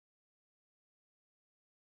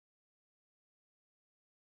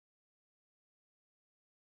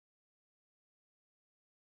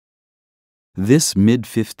This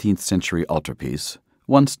mid-15th century altarpiece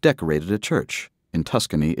once decorated a church in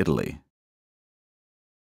Tuscany, Italy.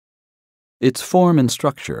 Its form and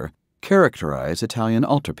structure characterize Italian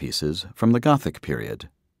altarpieces from the Gothic period.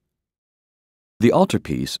 The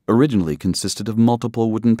altarpiece originally consisted of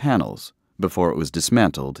multiple wooden panels before it was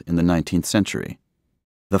dismantled in the 19th century.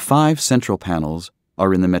 The 5 central panels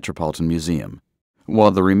are in the Metropolitan Museum,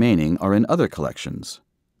 while the remaining are in other collections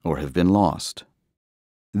or have been lost.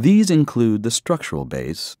 These include the structural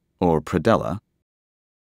base, or predella,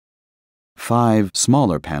 5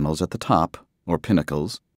 smaller panels at the top, or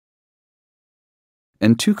pinnacles,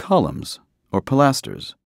 and 2 columns, or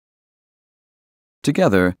pilasters.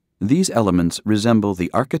 Together, these elements resemble the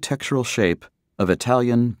architectural shape of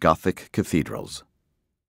Italian Gothic cathedrals.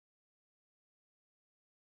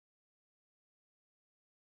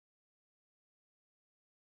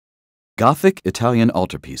 Gothic Italian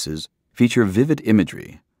altarpieces feature vivid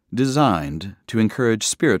imagery designed to encourage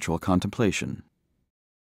spiritual contemplation.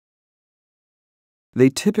 They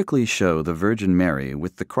typically show the Virgin Mary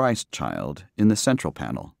with the Christ child in the central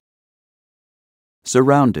panel,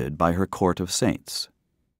 surrounded by her court of saints.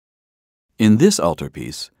 In this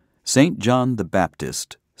altarpiece, St. John the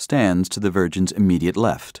Baptist stands to the Virgin's immediate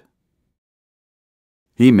left.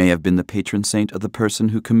 He may have been the patron saint of the person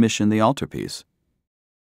who commissioned the altarpiece,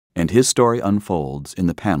 and his story unfolds in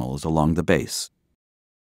the panels along the base.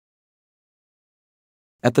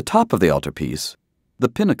 At the top of the altarpiece, the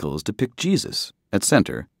pinnacles depict Jesus at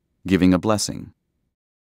center, giving a blessing,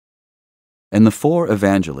 and the 4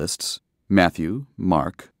 evangelists, Matthew,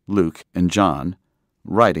 Mark, Luke, and John,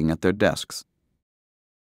 writing at their desks.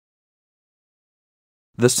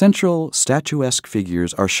 The central statuesque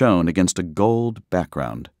figures are shown against a gold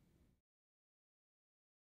background.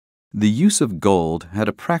 The use of gold had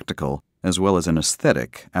a practical as well as an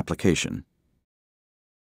aesthetic application.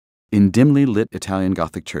 In dimly lit Italian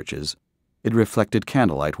Gothic churches, it reflected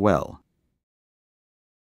candlelight well.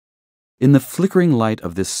 In the flickering light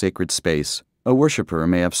of this sacred space, a worshiper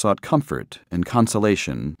may have sought comfort and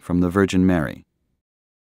consolation from the Virgin Mary.